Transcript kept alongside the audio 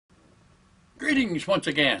Greetings once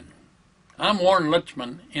again. I'm Warren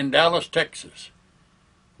Litzman in Dallas, Texas,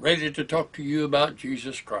 ready to talk to you about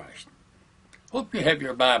Jesus Christ. Hope you have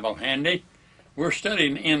your Bible handy. We're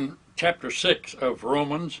studying in chapter 6 of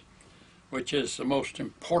Romans, which is the most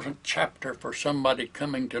important chapter for somebody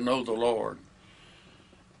coming to know the Lord.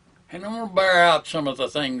 And I'm going to bear out some of the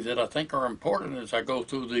things that I think are important as I go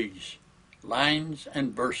through these lines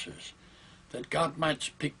and verses, that God might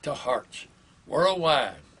speak to hearts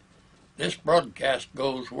worldwide. This broadcast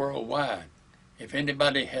goes worldwide. If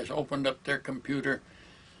anybody has opened up their computer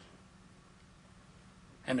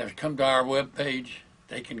and has come to our web page,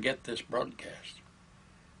 they can get this broadcast.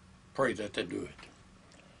 Pray that they do it.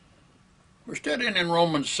 We're studying in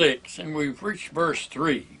Romans 6, and we've reached verse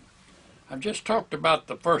 3. I've just talked about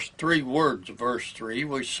the first three words of verse 3,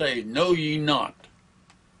 which say, "Know ye not."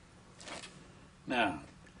 Now,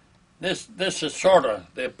 this is sort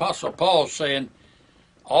of the Apostle Paul saying,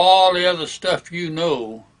 all the other stuff you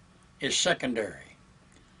know is secondary.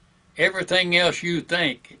 Everything else you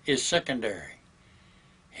think is secondary.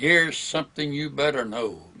 Here's something you better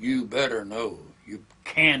know. You better know. You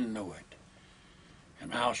can know it.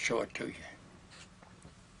 And I'll show it to you.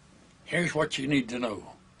 Here's what you need to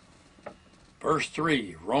know. Verse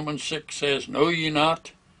 3, Romans 6 says, "Know ye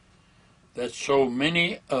not that so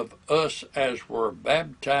many of us as were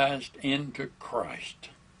baptized into Christ."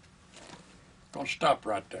 Don't stop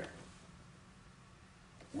right there.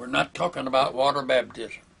 We're not talking about water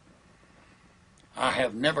baptism. I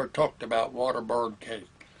have never talked about water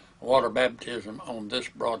baptism on this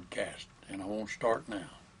broadcast, and I won't start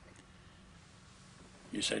now.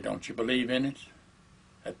 You say, don't you believe in it?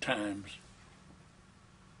 At times.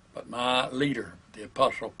 But my leader, the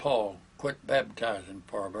Apostle Paul, quit baptizing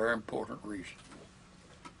for a very important reason.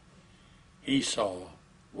 He saw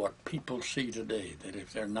what people see today, that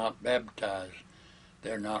if they're not baptized,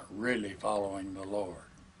 they're not really following the Lord.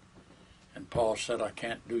 And Paul said, I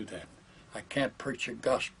can't do that. I can't preach a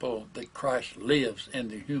gospel that Christ lives in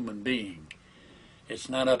the human being. It's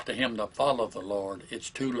not up to him to follow the Lord. It's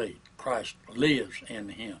too late. Christ lives in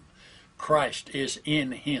him. Christ is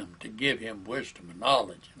in him to give him wisdom and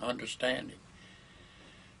knowledge and understanding.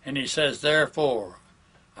 And he says, therefore,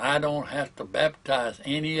 I don't have to baptize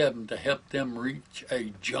any of them to help them reach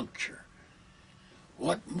a juncture.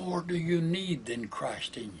 What more do you need than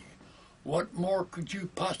Christ in you? What more could you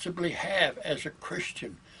possibly have as a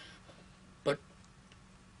Christian but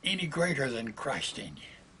any greater than Christ in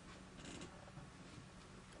you?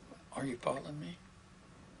 Are you following me?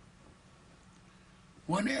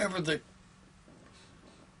 Whenever the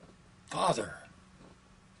Father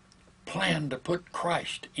planned to put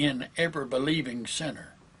Christ in every believing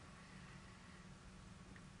sinner,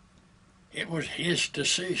 it was his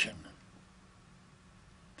decision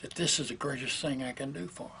that this is the greatest thing I can do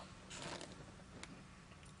for him.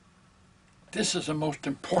 This is the most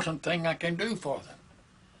important thing I can do for them.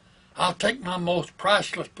 I'll take my most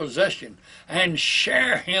priceless possession and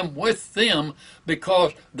share him with them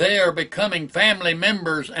because they are becoming family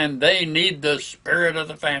members and they need the spirit of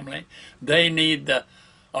the family. They need the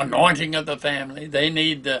anointing of the family. They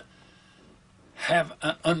need to have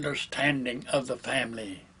an understanding of the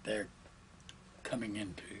family they're coming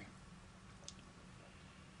into.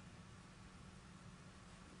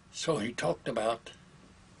 So he talked about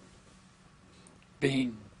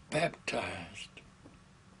being baptized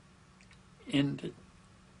into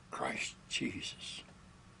Christ Jesus.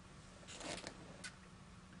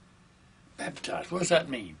 Baptized, what does that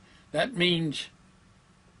mean? That means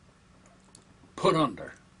put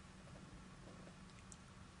under.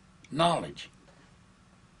 Knowledge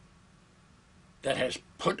that has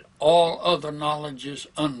put all other knowledges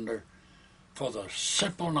under for the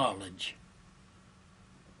simple knowledge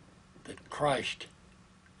that Christ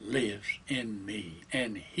lives in me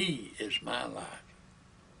and he is my life.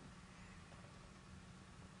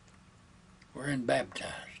 We're in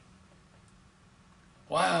baptized.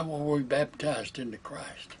 Why were we baptized into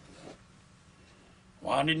Christ?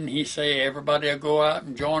 Why didn't he say everybody will go out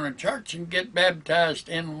and join a church and get baptized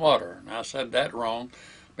in water? And I said that wrong,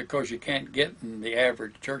 because you can't get in the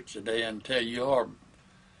average church today until you are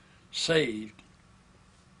saved.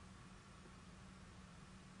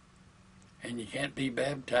 And you can't be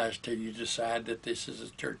baptized till you decide that this is a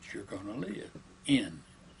church you're going to live in.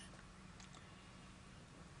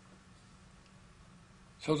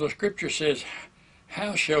 So the scripture says,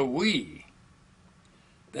 how shall we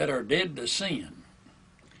that are dead to sin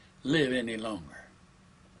live any longer?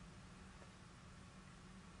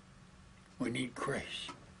 We need grace.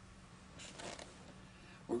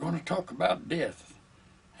 We're going to talk about death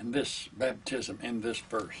and this baptism in this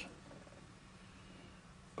verse.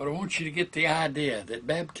 But I want you to get the idea that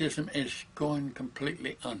baptism is going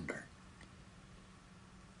completely under.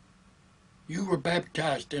 You were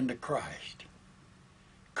baptized into Christ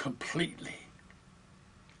completely.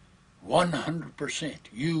 100%.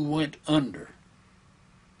 You went under.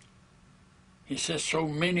 He says, so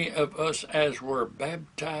many of us as were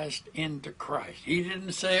baptized into Christ. He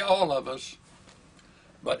didn't say all of us,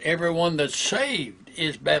 but everyone that's saved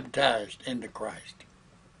is baptized into Christ.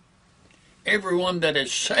 Everyone that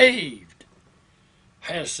is saved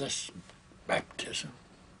has this baptism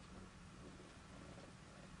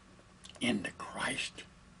into Christ.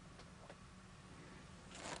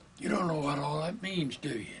 You don't know what all that means, do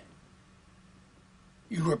you?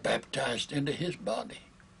 You were baptized into His body.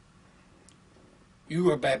 You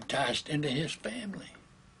were baptized into His family.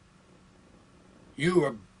 You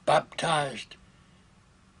were baptized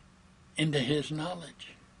into His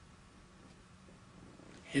knowledge.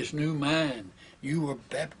 His new mind. You were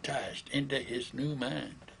baptized into His new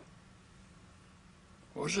mind.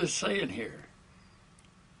 What's it saying here?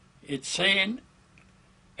 It's saying,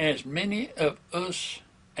 as many of us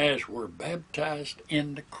as were baptized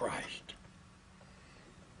into Christ.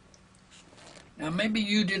 Now, maybe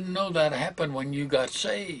you didn't know that happened when you got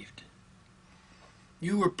saved.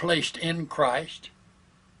 You were placed in Christ,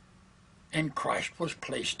 and Christ was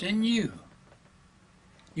placed in you.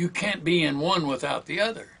 You can't be in one without the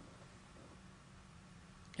other.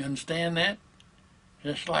 You understand that?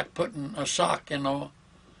 Just like putting a sock in the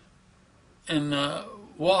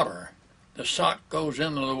water. The sock goes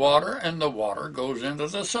into the water, and the water goes into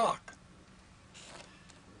the sock.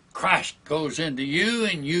 Christ goes into you,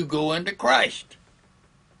 and you go into Christ.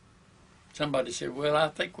 Somebody said, well, I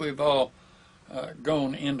think we've all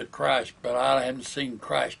gone into Christ, but I haven't seen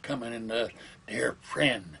Christ coming into us. Dear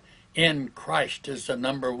friend, in Christ is the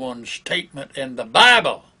number one statement in the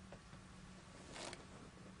Bible.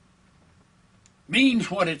 Means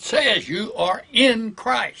what it says. You are in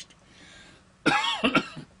Christ.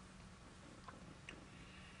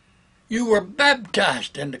 You were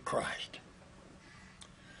baptized into Christ.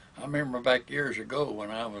 I remember back years ago when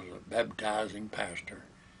I was a baptizing pastor,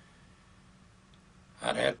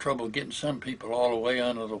 I'd have trouble getting some people all the way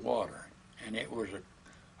under the water, and it was a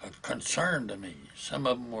concern to me. Some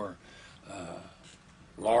of them were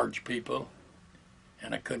large people,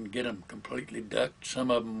 and I couldn't get them completely ducked.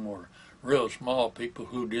 Some of them were real small people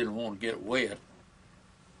who didn't want to get wet.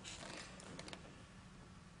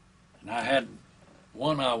 And I had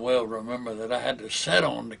one I well remember that I had to sit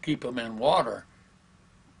on to keep them in water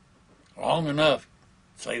long enough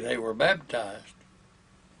to say they were baptized.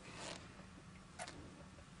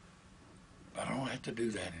 But I don't have to do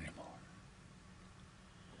that anymore.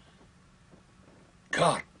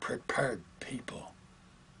 God prepared people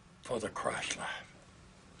for the Christ life.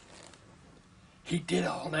 He did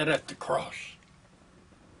all that at the cross.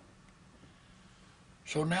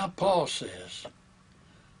 So now Paul says,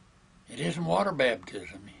 it isn't water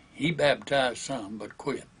baptism. He baptized some, but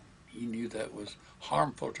quit. He knew that was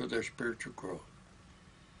harmful to their spiritual growth.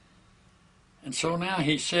 And so now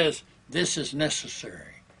he says, this is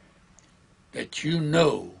necessary, that you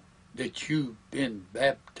know that you've been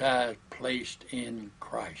baptized, placed in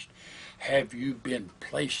Christ. Have you been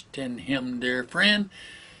placed in Him, dear friend?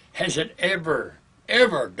 Has it ever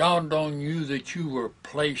dawned on you that you were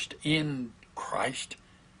placed in Christ?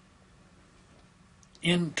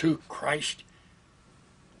 Into Christ,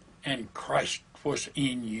 and Christ was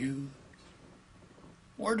in you?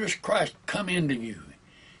 Where does Christ come into you?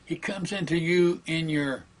 He comes into you in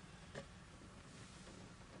your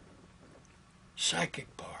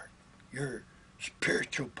psychic part, your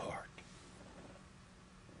spiritual part.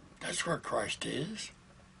 That's where Christ is.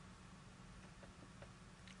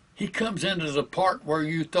 He comes into the part where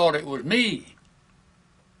you thought it was me.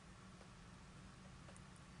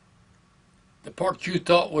 The part you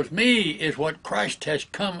thought was me is what Christ has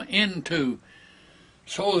come into,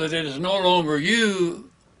 so that it is no longer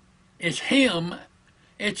you, it's Him,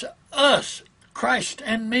 it's us, Christ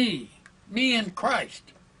and me and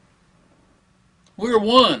Christ. We're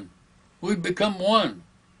one. We've become one.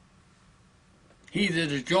 He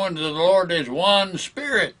that is joined to the Lord is one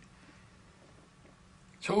spirit.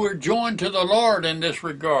 So we're joined to the Lord in this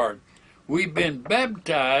regard. We've been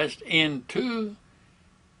baptized into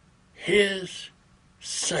His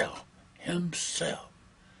self, Himself,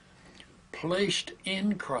 placed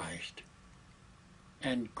in Christ,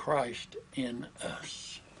 and Christ in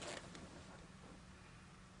us.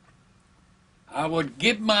 I would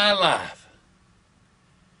give my life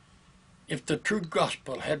if the true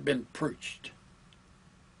gospel had been preached,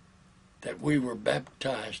 that we were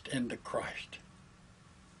baptized into Christ.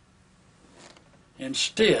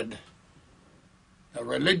 Instead, the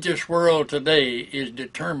religious world today is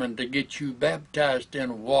determined to get you baptized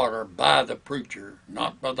in water by the preacher,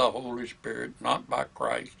 not by the Holy Spirit, not by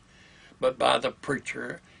Christ, but by the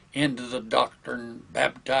preacher, into the doctrine,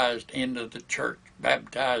 baptized into the church,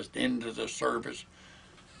 baptized into the service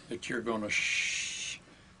that you're going to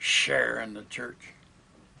share in the church.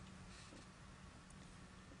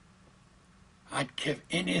 I'd give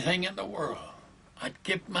anything in the world. I'd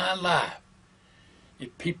give my life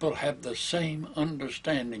if people have the same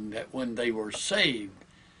understanding that when they were saved,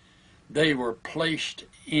 they were placed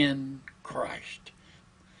in Christ.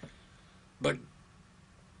 But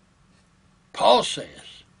Paul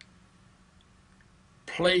says,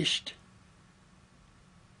 placed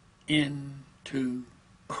into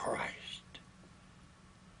Christ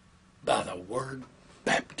by the word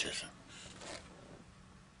baptism.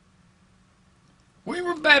 We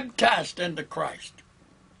were baptized into Christ.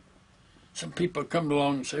 Some people come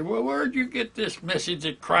along and say, well, where'd you get this message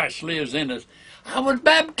that Christ lives in us? I was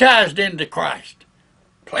baptized into Christ,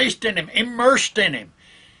 placed in Him, immersed in Him.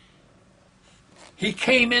 He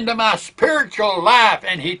came into my spiritual life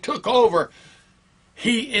and He took over.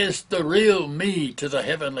 He is the real me to the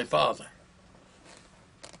Heavenly Father.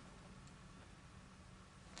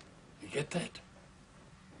 You get that?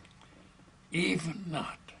 Even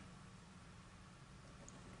not.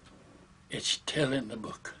 It's still in the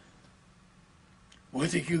book.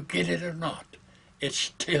 Whether you get it or not, it's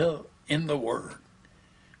still in the Word.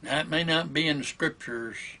 Now, it may not be in the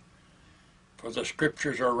Scriptures, for the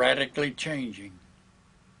Scriptures are radically changing,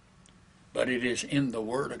 but it is in the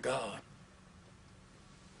Word of God.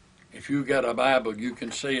 If you got a Bible you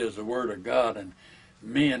can say is the Word of God and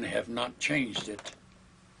men have not changed it,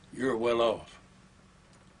 you're well off.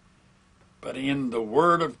 But in the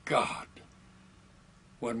Word of God,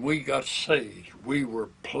 when we got saved, we were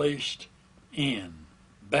placed in,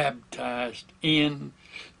 baptized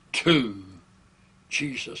into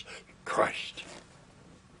Jesus Christ.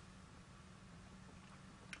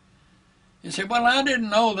 You say, well, I didn't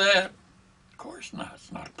know that. Of course not.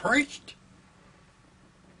 It's not preached.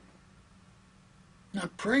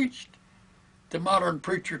 Not preached. The modern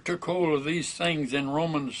preacher took hold of these things in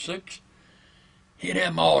Romans 6. He'd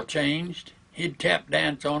have them all changed. He'd tap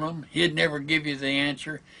dance on them. He'd never give you the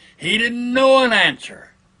answer. He didn't know an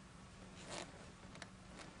answer.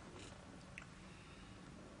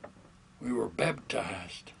 We were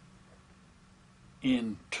baptized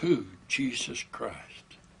into Jesus Christ.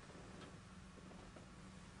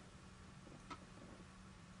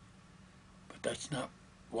 But that's not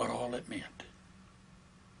what all it meant.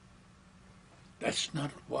 That's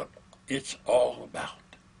not what it's all about.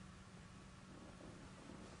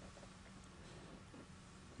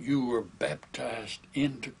 You were baptized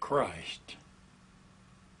into Christ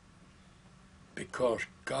because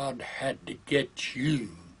God had to get you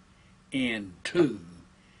into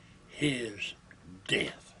His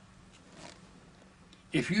death.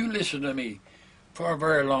 If you listen to me for a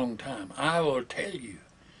very long time, I will tell you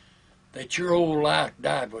that your old life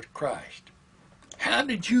died with Christ. How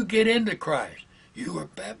did you get into Christ? You were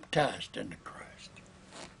baptized into Christ.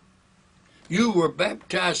 You were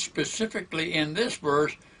baptized specifically in this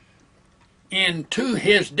verse into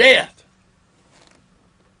His death.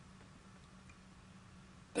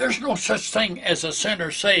 There's no such thing as a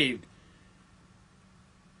sinner saved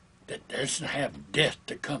that doesn't have death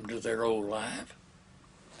to come to their old life.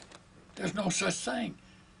 There's no such thing.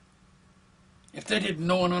 If they didn't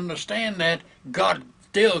know and understand that, God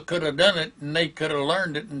still could have done it and they could have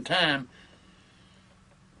learned it in time.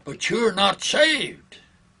 But you're not saved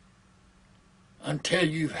until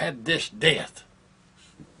you've had this death.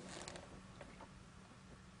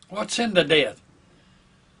 What's in the death?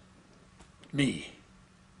 Me.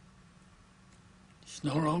 It's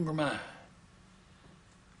no longer mine.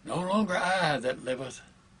 No longer I that liveth.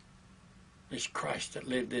 It's Christ that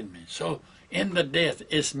lived in me. So in the death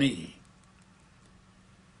is me.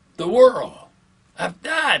 The world. I've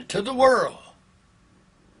died to the world.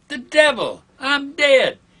 The devil. I'm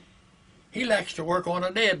dead. He likes to work on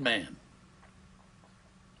a dead man.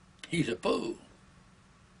 He's a fool.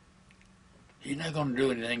 He's not going to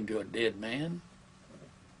do anything to a dead man.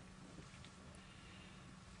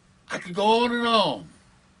 I could go on and on.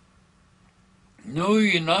 Know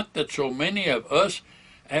ye not that so many of us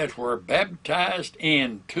as were baptized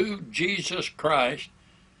into Jesus Christ.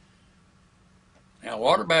 Now,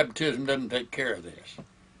 water baptism doesn't take care of this.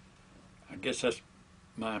 I guess that's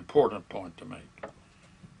my important point to make.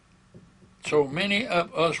 So many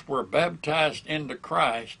of us were baptized into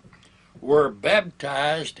Christ, were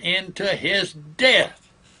baptized into His death.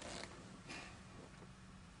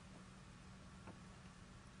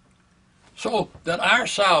 So that our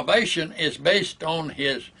salvation is based on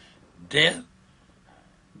his death,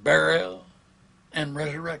 burial, and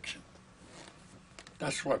resurrection.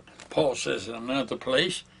 That's what Paul says in another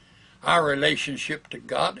place. Our relationship to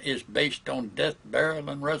God is based on death, burial,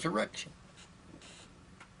 and resurrection.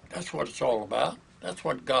 That's what it's all about. That's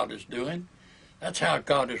what God is doing. That's how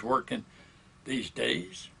God is working these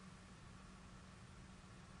days.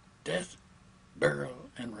 Death, burial,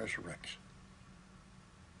 and resurrection.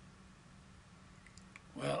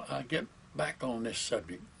 Well, I'll get back on this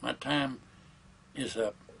subject. My time is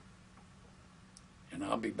up, and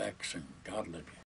I'll be back soon. God love you.